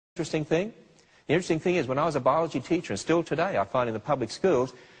interesting thing? The interesting thing is, when I was a biology teacher, and still today I find in the public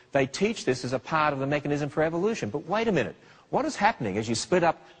schools, they teach this as a part of the mechanism for evolution. But wait a minute. What is happening as you split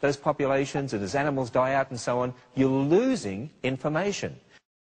up those populations and as animals die out and so on? You're losing information.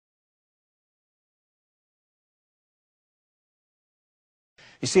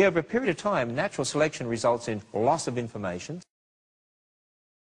 You see, over a period of time, natural selection results in loss of information.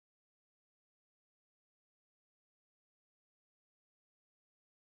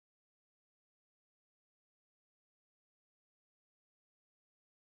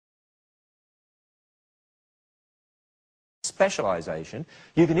 Specialization.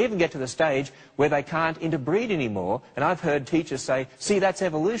 You can even get to the stage where they can't interbreed anymore, and I've heard teachers say, see, that's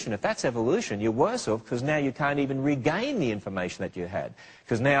evolution. If that's evolution, you're worse off, because now you can't even regain the information that you had,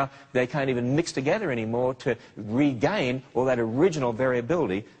 because now they can't even mix together anymore to regain all that original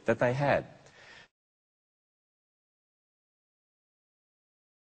variability that they had.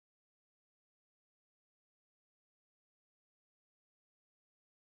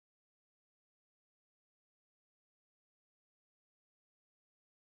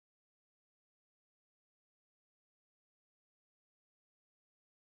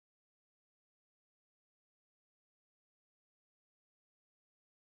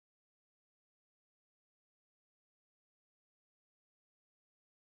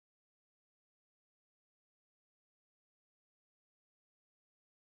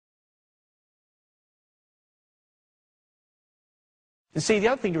 And see, the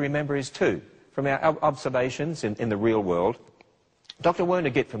other thing to remember is, too, from our observations in the real world, Dr. Werner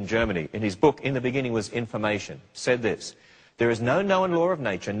Gitt from Germany, in his book, In the Beginning Was Information, said this: there is no known law of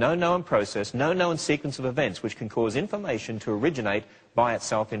nature, no known process, no known sequence of events which can cause information to originate by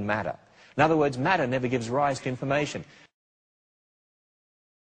itself in matter. In other words, matter never gives rise to information.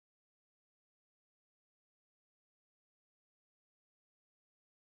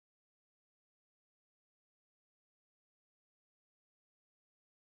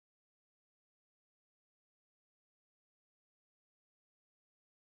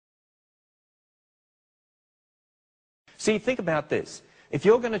 See, think about this. If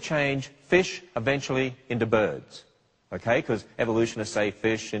you're going to change fish eventually into birds, okay, because evolutionists say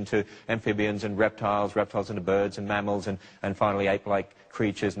fish into amphibians and reptiles, reptiles into birds and mammals and finally ape-like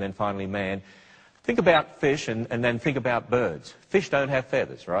creatures and then finally man. Think about fish and then think about birds. Fish don't have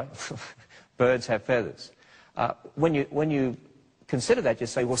feathers, right? Birds have feathers. When you consider that, you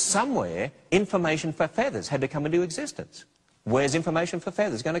say, well, somewhere information for feathers had to come into existence. Where's information for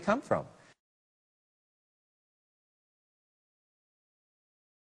feathers going to come from?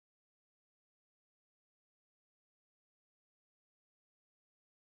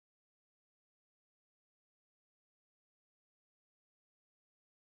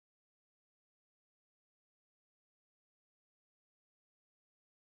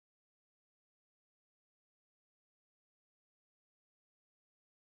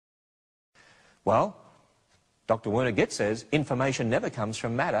 Well, Dr. Werner Gitt says information never comes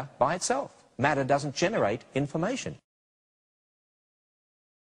from matter by itself. Matter doesn't generate information.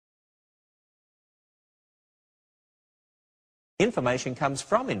 Information comes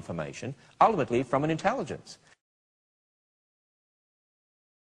from information, ultimately from an intelligence.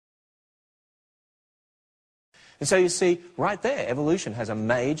 And so you see, right there, evolution has a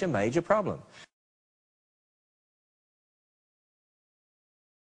major, major problem.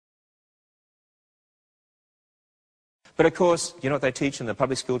 But of course, you know what they teach in the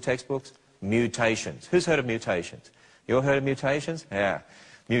public school textbooks? Mutations. Who's heard of mutations? You all heard of mutations? Yeah.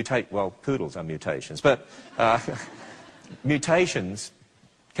 Well, poodles are mutations. But mutations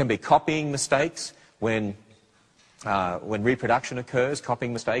can be copying mistakes when reproduction occurs,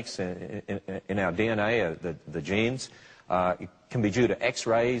 copying mistakes in our DNA, the genes. It can be due to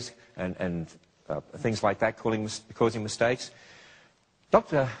X-rays and things like that causing mistakes.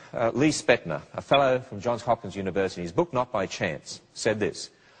 Dr. Lee Spetner, a fellow from Johns Hopkins University, in his book Not by Chance, said this: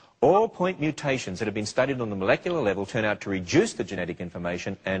 all point mutations that have been studied on the molecular level turn out to reduce the genetic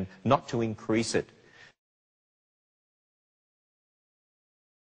information and not to increase it.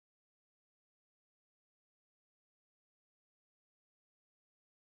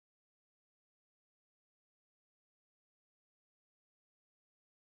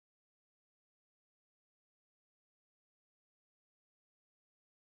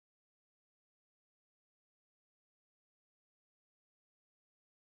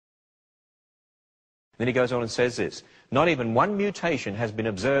 Then he goes on and says this: not even one mutation has been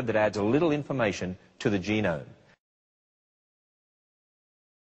observed that adds a little information to the genome.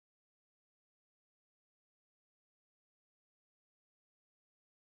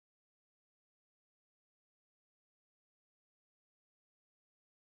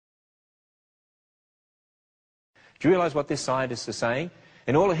 Do you realize what this scientist is saying?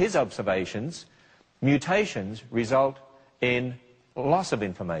 In all of his observations, mutations result in loss of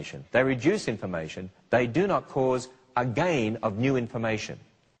information. They reduce information. They do not cause a gain of new information.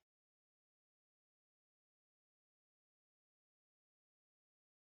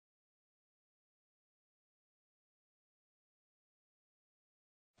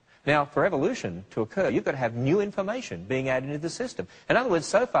 Now, for evolution to occur, you've got to have new information being added into the system. In other words,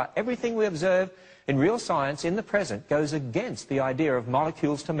 so far, everything we observe in real science in the present goes against the idea of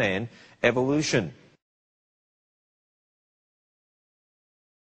molecules to man evolution.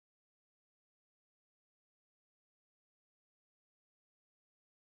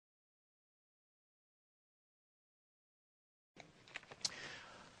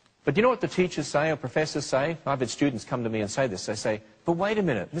 But you know what the teachers say or professors say? I've had students come to me and say this. They say, but wait a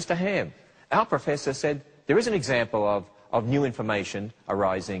minute, Mr. Ham, our professor said there is an example of new information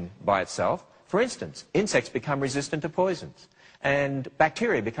arising by itself. For instance, insects become resistant to poisons, and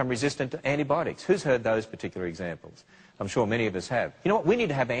bacteria become resistant to antibiotics. Who's heard those particular examples? I'm sure many of us have. You know what? We need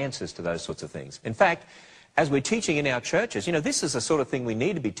to have answers to those sorts of things. In fact, as we're teaching in our churches, you know, this is the sort of thing we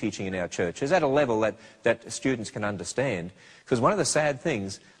need to be teaching in our churches at a level that students can understand. Because one of the sad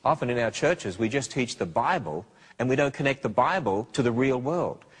things, often in our churches, we just teach the Bible and we don't connect the Bible to the real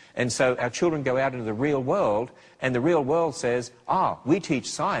world. And so our children go out into the real world, and the real world says, we teach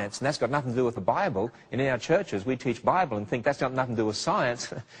science, and that's got nothing to do with the Bible. And in our churches, we teach Bible and think that's got nothing to do with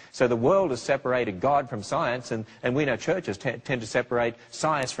science. So the world has separated God from science, and we in our churches tend to separate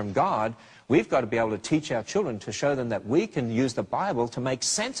science from God. We've got to be able to teach our children to show them that we can use the Bible to make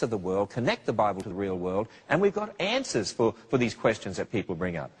sense of the world, connect the Bible to the real world, and we've got answers for these questions that people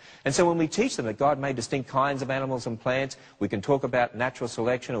bring up. And so when we teach them that God made distinct kinds of animals and plants, we can talk about natural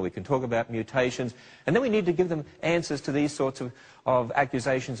selection or we can talk about mutations, and then we need to give them answers to these sorts of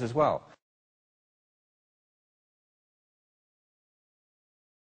accusations as well.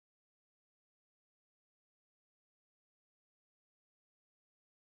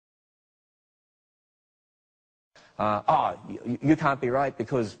 You can't be right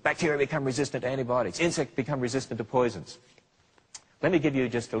because bacteria become resistant to antibiotics, insects become resistant to poisons. Let me give you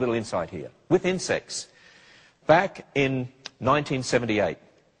just a little insight here. With insects, back in 1978,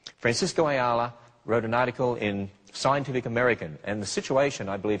 Francisco Ayala wrote an article in Scientific American, and the situation,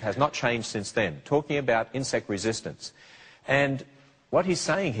 I believe, has not changed since then, talking about insect resistance. And what he's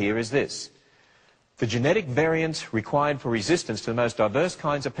saying here is this. The genetic variants required for resistance to the most diverse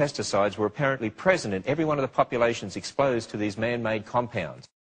kinds of pesticides were apparently present in every one of the populations exposed to these man-made compounds.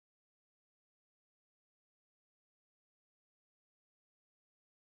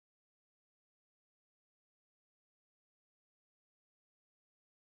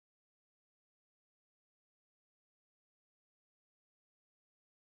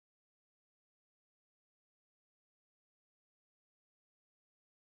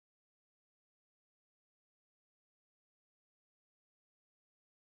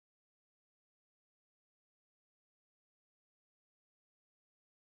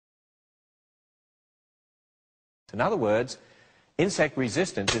 In other words, insect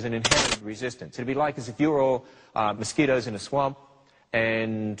resistance is an inherited resistance. It'd be like as if you were all mosquitoes in a swamp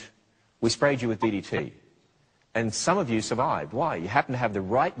and we sprayed you with DDT. And some of you survived. Why? You happen to have the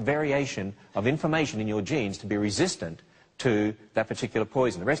right variation of information in your genes to be resistant to that particular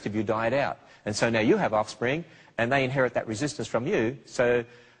poison. The rest of you died out. And so now you have offspring and they inherit that resistance from you. So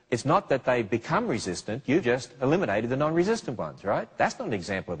it's not that they become resistant, you just eliminated the non-resistant ones, right? That's not an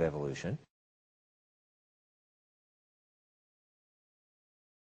example of evolution.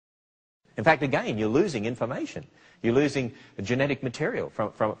 In fact, again, you're losing information. You're losing genetic material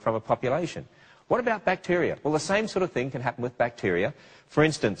from a population. What about bacteria? Well, the same sort of thing can happen with bacteria. For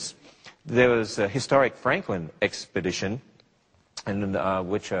instance, there was a historic Franklin expedition,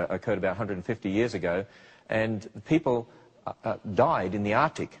 which occurred about 150 years ago, and people died in the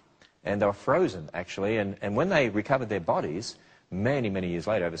Arctic, and they were frozen, actually, and when they recovered their bodies, many, many years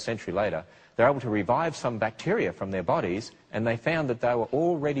later, over a century later, they were able to revive some bacteria from their bodies, and they found that they were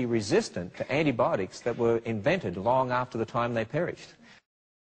already resistant to antibiotics that were invented long after the time they perished.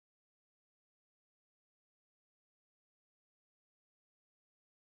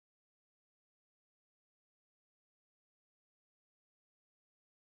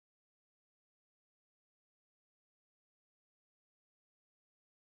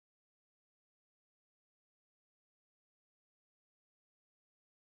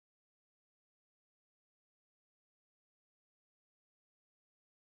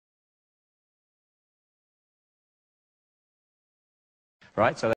 Right? So